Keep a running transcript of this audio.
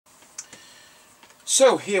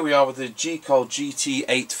So here we are with the Gecol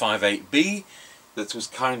GT858B that was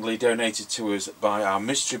kindly donated to us by our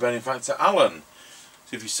mystery benefactor Alan.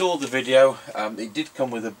 So if you saw the video, it did come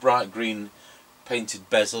with a bright green painted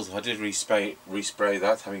bezels. I did respray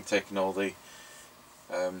that, having taken all the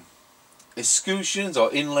escutcheons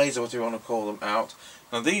or inlays or what you want to call them out.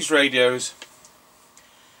 Now these radios,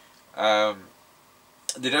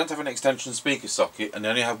 they don't have an extension speaker socket and they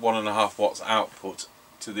only have 1.5 watts output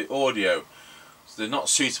to the audio. So they're not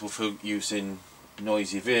suitable for use in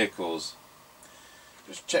noisy vehicles.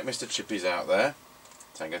 Just check Mr. Chippie's out there.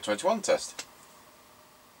 Tango 21 test.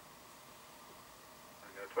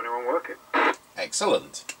 Tango 21 working.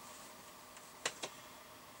 Excellent.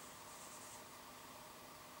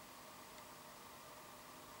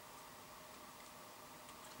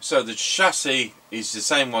 So the chassis is the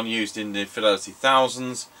same one used in the Fidelity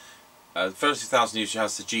Thousands. The Fidelity 1000 usually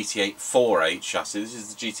has the GT848 chassis. This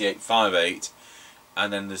is the GT858.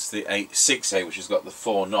 And then there's the 868, which has got the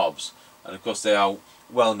 4 knobs, and of course they are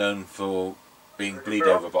well known for being bleed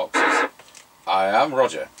over boxes. I am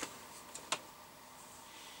Roger.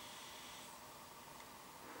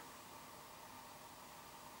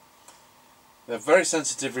 They're very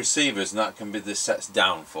sensitive receivers, and that can be the set's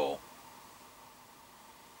downfall.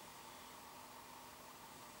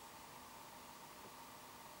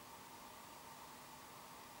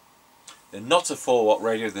 They're not a 4 watt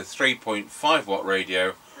radio, they're 3.5 watt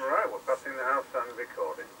radio. Right, we're passing the house and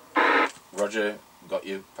recording. Roger, got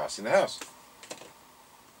you passing the house.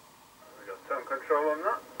 We got tone control on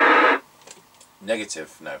that?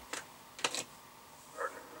 Negative, no.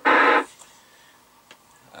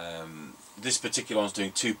 Roger. This particular one's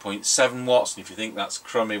doing 2.7 watts, and if you think that's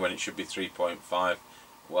crummy when it should be 3.5,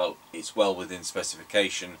 well, it's well within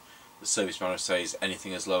specification. The service manual says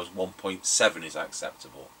anything as low as 1.7 is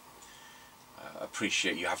acceptable.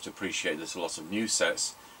 You have to appreciate that a lot of new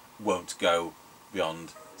sets won't go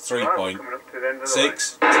beyond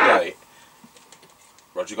 3.6 today.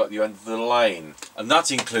 Roger got the end of the lane, and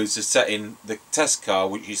that includes the set in the test car,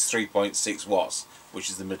 which is 3.6 watts, which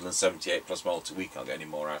is the Midland 78 plus multi. We can't get any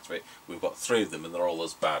more out of it. We've got 3 of them and they're all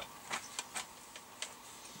as bad.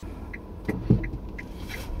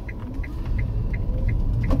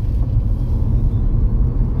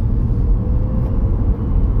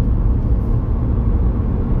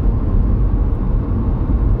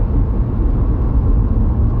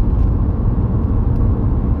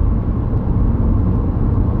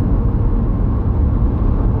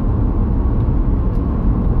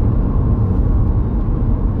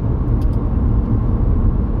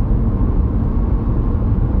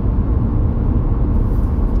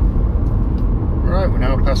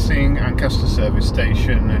 Passing Ancaster service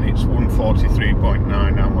station, and it's 143.9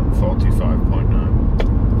 and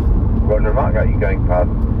 145.9. Roger, Mark, are you going past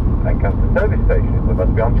Ancaster service station? We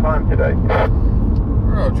must be on time today.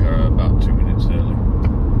 Roger, about 2 minutes early.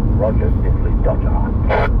 Roger, diddly dodger.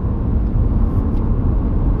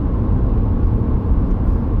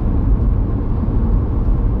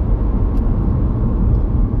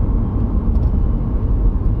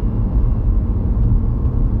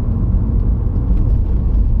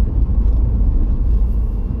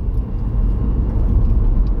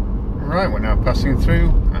 Right, we're now passing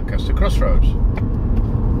through Ancaster Crossroads.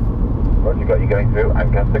 Roger, got you going through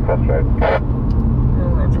Ancaster Crossroads. Roger.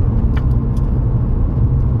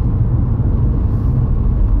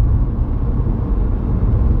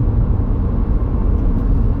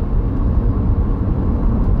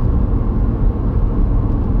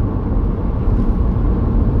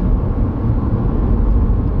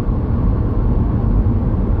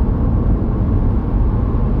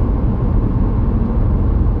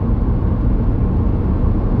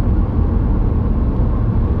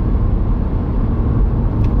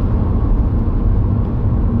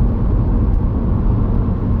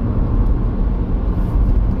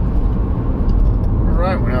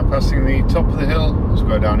 Passing the top of the hill, let's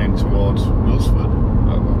go down in towards Wilsford.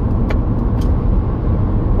 Over.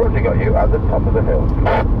 Roger, got you at the top of the hill.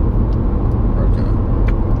 Roger.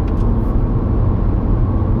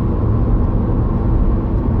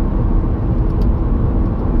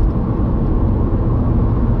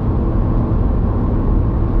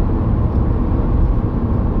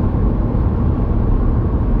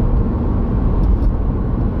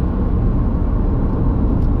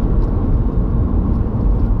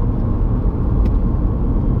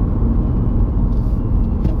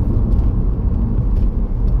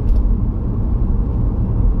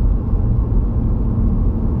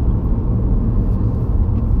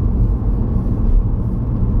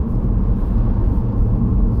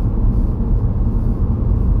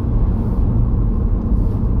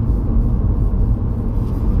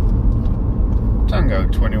 Tango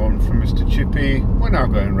 21 from Mr. Chippie. We're now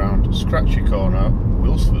going round Scratchy Corner,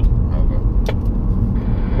 Wilsford. Over.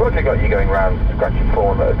 Roger, got you going round Scratchy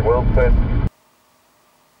Corner at Wilsford.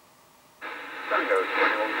 Tango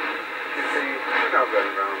 21 Chippie. We're now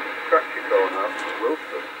going round Scratchy Corner,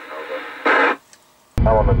 Wilsford. Over.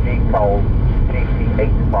 I'm on the Gecol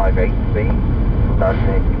GT858B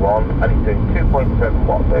 1981 and it's doing 2.7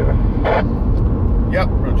 watts over. Yep,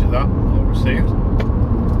 roger that. All received.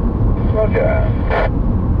 Roger.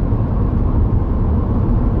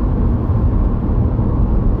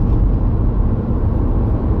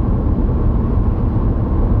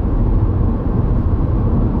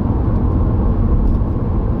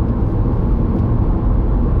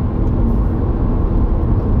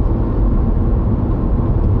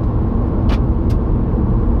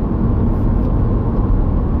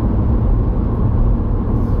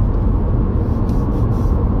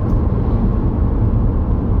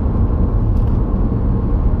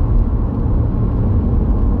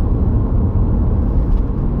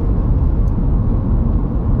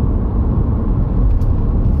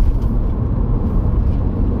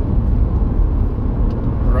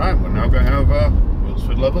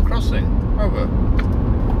 Level crossing. Over.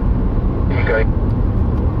 You going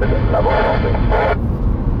level crossing?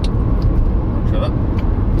 Roger that.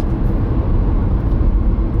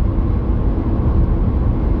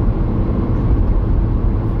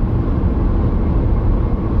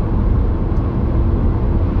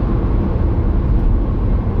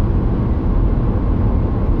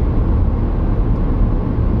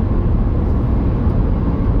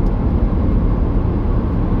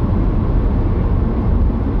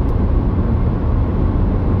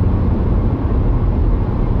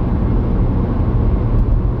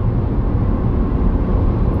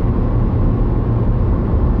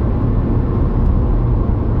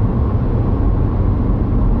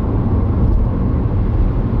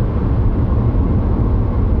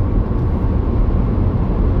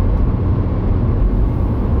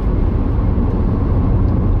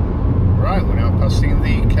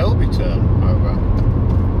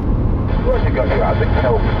 Got you out the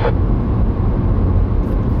Kelp.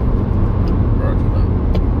 Roger that.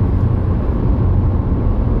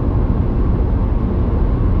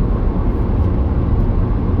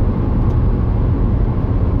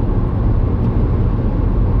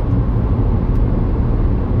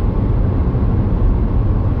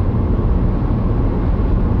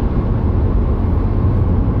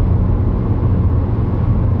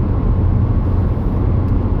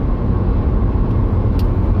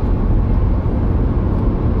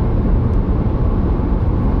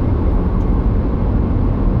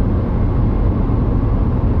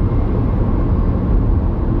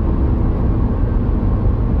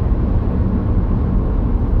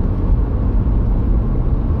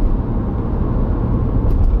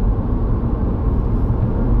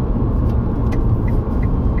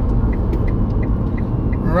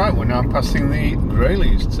 Right, we're now passing the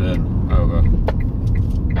Grayleys turn. Over.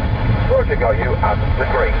 Roger, got you at the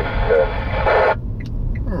Grayleys turn.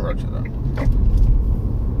 Roger that.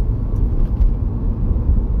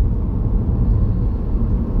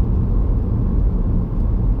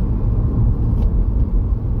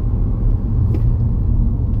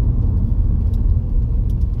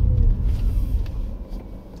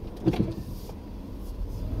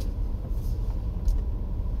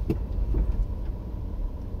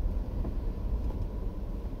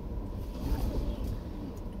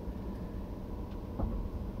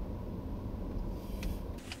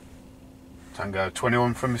 Tango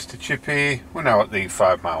 21 from Mr. Chippie. We're now at the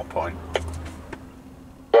 5 mile point.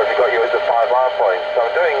 Roger, got you at the 5 mile point. So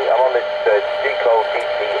I'm on this Gecol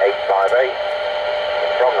GT858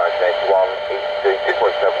 from 1981. It's doing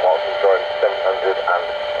 2.7 watts and drawing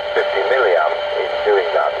 750 milliamps. It's doing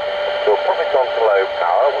that. So we'll put it on to low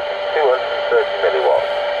power, which is 230 milliwatts.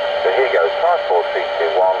 So here goes 5, 4, 3,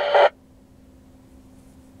 2, 1.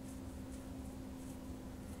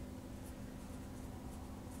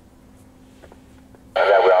 And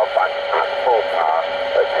there we are back at full power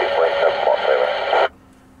at 2.7 watts over.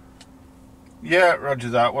 Yeah, roger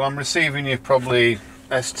that. Well, I'm receiving you probably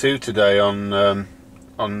S2 today on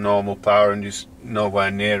normal power and just nowhere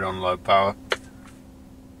near on low power.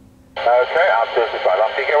 Okay, absolutely fine.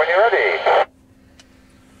 Off you go when you're ready.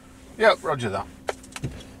 Yep, roger that.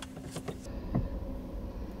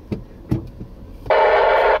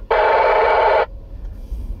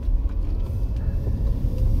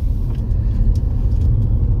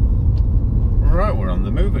 Right, we're on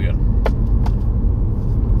the move again.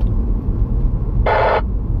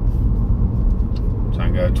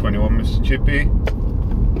 Tango 21, Mr. Chippie.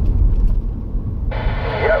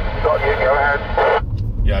 Yep, got you, go ahead.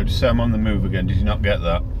 loud. Just say I'm on the move again. Did you not get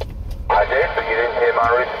that? I did, but you didn't hear my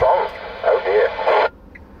response. Oh dear.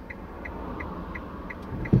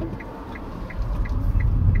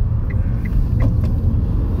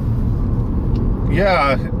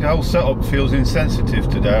 Yeah, the whole setup feels insensitive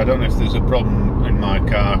today. I don't know if there's a problem in my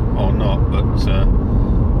car or not, but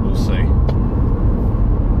we'll see.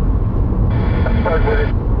 I suppose with it,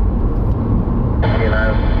 you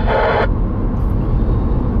know.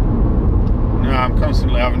 No, I'm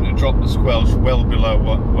constantly having to drop the squelch well below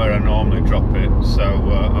where I normally drop it, so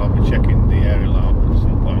I'll be checking the aerial out at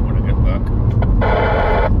some point when I get back.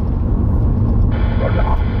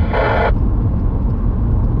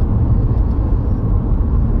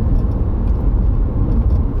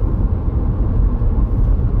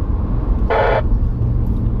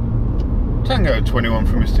 Tango 21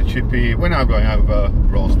 from Mr. Chippie. We're now going over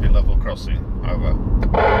Rollsby level crossing. Over.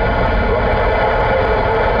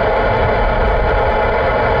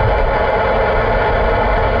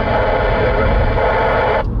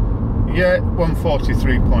 Yeah,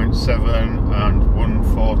 143.7 and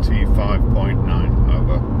 145.9.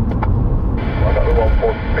 Over. I got the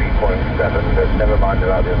 143.7, but never mind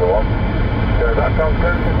about the other one. So that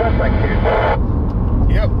concludes the test, thank you.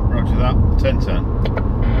 Yep, roger that. 10-10.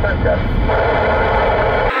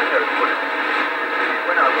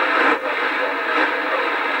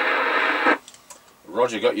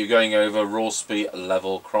 Roger, got you going over Rollsby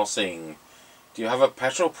level crossing. Do you have a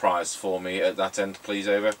petrol price for me at that end, please?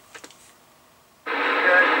 Over.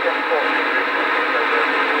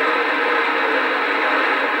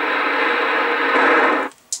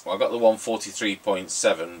 Well, I got the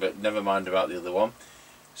 143.7, but never mind about the other one.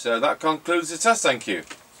 So that concludes the test, thank you.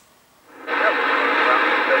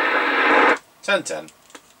 10-10.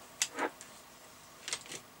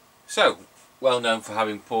 So, well known for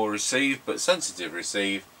having poor receive but sensitive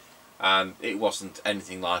receive, and it wasn't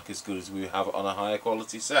anything like as good as we have on a higher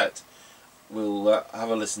quality set. We'll have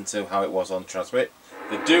a listen to how it was on transmit.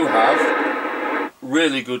 They do have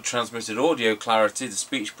really good transmitted audio clarity. The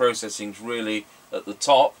speech processing's really at the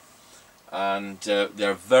top, and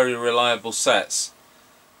they're very reliable sets.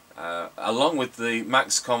 Along with the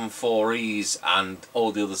Maxcom 4Es and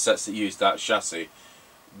all the other sets that use that chassis,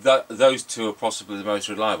 those two are possibly the most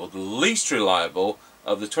reliable. The least reliable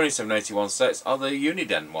of the 2781 sets are the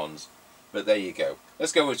Uniden ones. But there you go.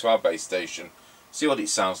 Let's go over to our base station, see what it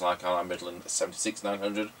sounds like on our Midland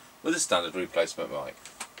 76900 with a standard replacement mic.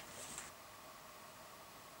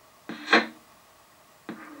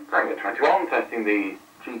 Tango 21, testing the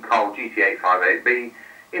Gecol GT858B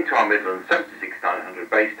into our Midland 76900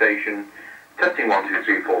 base station. Testing 1, 2,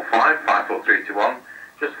 3, 4, 5, 5, 4, 3, 2, 1.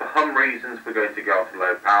 Just for hum reasons, we're going to go to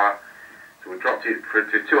low power. So we dropped it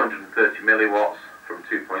to 230 milliwatts from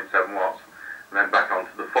 2.7 watts, and then back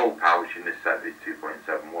onto the full power, which in this set is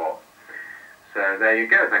 2.7 watts. So there you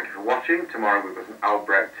go. Thank you for watching. Tomorrow we've got an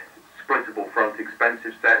Albrecht splittable front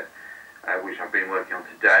expensive set, which I've been working on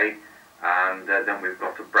today, and then we've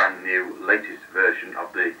got a brand new latest version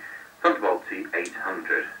of the Thunderbolt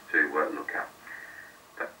T800 to look at.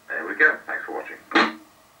 There we go. Thanks for watching.